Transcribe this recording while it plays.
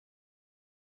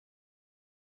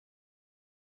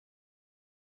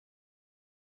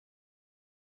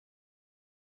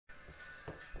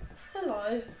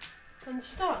Hello, and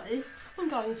today I'm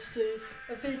going to do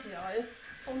a video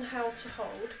on how to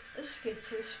hold a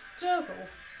skittish gerbil.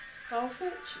 Now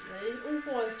unfortunately all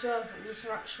my gerbils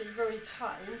are actually very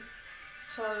tame,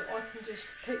 so I can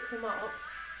just pick them up,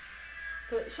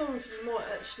 but some of you might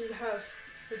actually have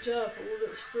a gerbil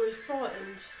that's very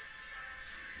frightened.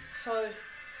 So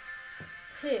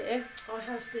here I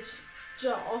have this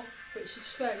jar which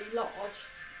is fairly large,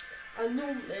 and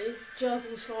normally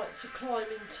gerbils like to climb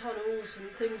in tunnels and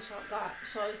things like that,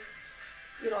 so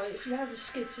you know, if you have a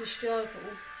skittish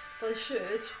gerbil, they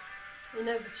should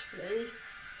inevitably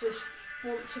just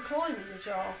want to climb in the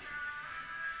jar.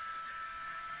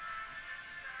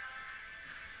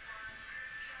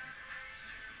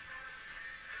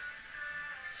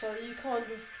 So you kind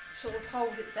of sort of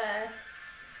hold it there,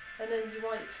 and then you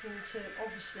wait for them to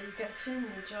obviously get in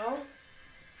the jar.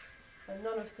 And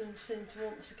none of them seem to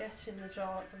want to get in the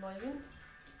jar at the moment.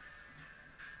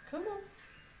 Come on.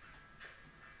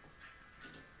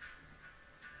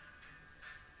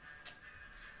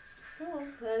 Come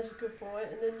on, there's a good boy.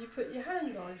 And then you put your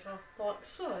hand over, like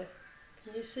so.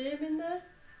 Can you see him in there?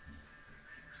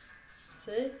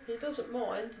 See, he doesn't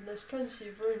mind, and there's plenty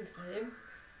of room for him.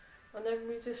 And then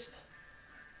we just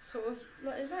sort of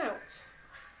let him out.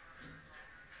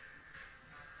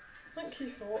 Thank you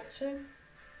for watching.